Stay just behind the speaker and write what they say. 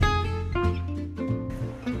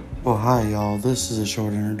Well, hi, y'all. This is a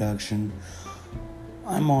short introduction.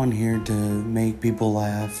 I'm on here to make people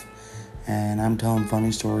laugh, and I'm telling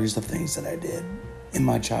funny stories of things that I did in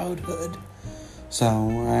my childhood. So,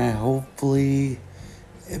 hopefully,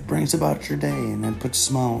 it brings about your day and it puts a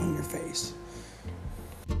smile on your face.